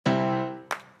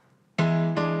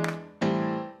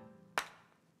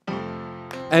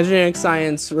Engineering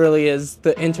science really is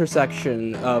the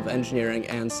intersection of engineering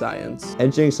and science.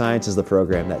 Engineering science is the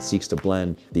program that seeks to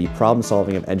blend the problem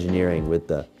solving of engineering with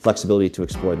the flexibility to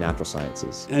explore natural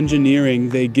sciences. Engineering,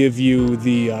 they give you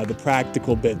the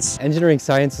practical bits. Engineering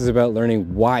science is about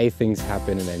learning why things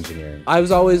happen in engineering. I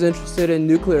was always interested in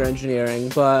nuclear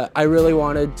engineering, but I really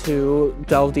wanted to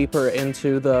delve deeper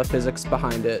into the physics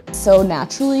behind it. So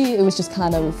naturally, it was just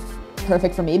kind of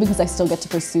perfect for me because I still get to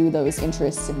pursue those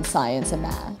interests in science and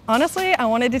math. Honestly, I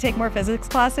wanted to take more physics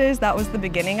classes. That was the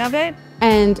beginning of it.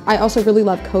 And I also really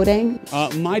love coding.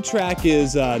 My track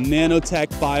is nanotech,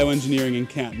 bioengineering, and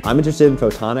chem. I'm interested in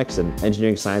photonics, and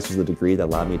engineering science was the degree that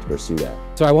allowed me to pursue that.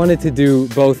 So I wanted to do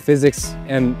both physics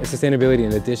and sustainability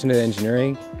in addition to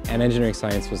engineering, and engineering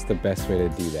science was the best way to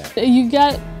do that. You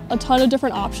get a ton of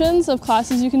different options of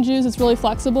classes you can choose. It's really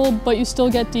flexible, but you still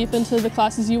get deep into the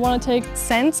classes you want to take.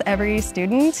 Since every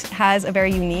student has a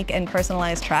very unique and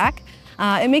personalized track,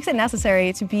 it makes it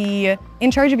necessary to be in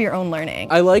charge of your own learning.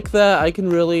 I like that I can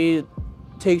really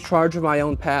take charge of my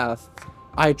own path.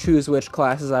 I choose which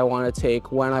classes I want to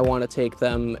take, when I want to take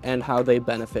them, and how they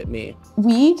benefit me.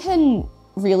 We can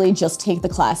really just take the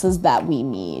classes that we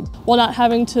need, while not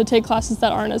having to take classes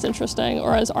that aren't as interesting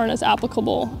or aren't as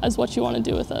applicable as what you want to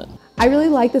do with it. I really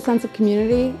like the sense of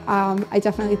community. I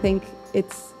definitely think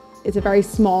it's a very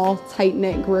small,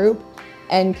 tight-knit group.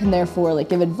 And can therefore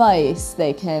give advice,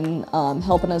 they can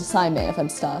help in an assignment if I'm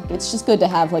stuck. It's just good to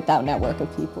have that network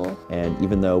of people. And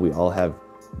even though we all have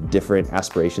different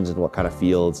aspirations in what kind of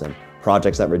fields and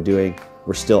projects that we're doing,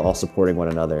 we're still all supporting one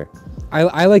another.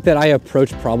 I like that I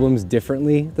approach problems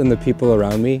differently than the people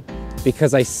around me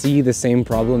because I see the same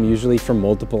problem usually from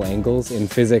multiple angles in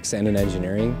physics and in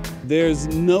engineering. There's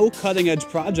no cutting-edge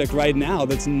project right now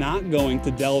that's not going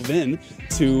to delve in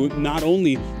to not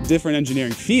only different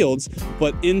engineering fields,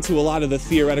 but into a lot of the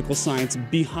theoretical science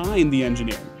behind the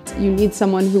engineering. You need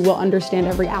someone who will understand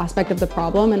every aspect of the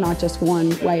problem and not just one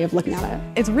way of looking at it.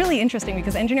 It's really interesting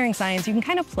because engineering science, you can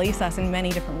kind of place us in many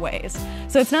different ways.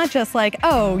 So it's not just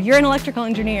oh, you're an electrical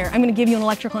engineer, I'm going to give you an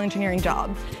electrical engineering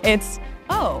job. It's,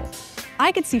 oh,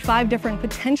 I could see 5 different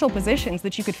potential positions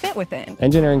that you could fit within.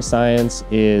 Engineering science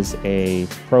is a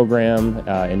program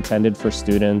intended for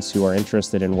students who are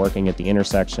interested in working at the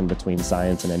intersection between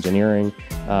science and engineering,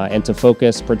 and to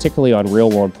focus particularly on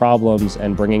real-world problems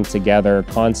and bringing together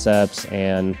concepts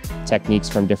and techniques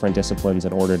from different disciplines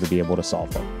in order to be able to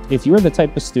solve them. If you're the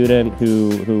type of student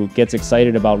who gets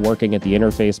excited about working at the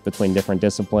interface between different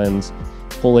disciplines,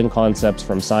 pulling concepts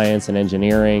from science and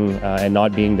engineering and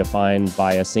not being defined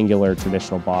by a singular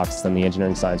traditional box, then the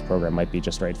engineering science program might be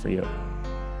just right for you.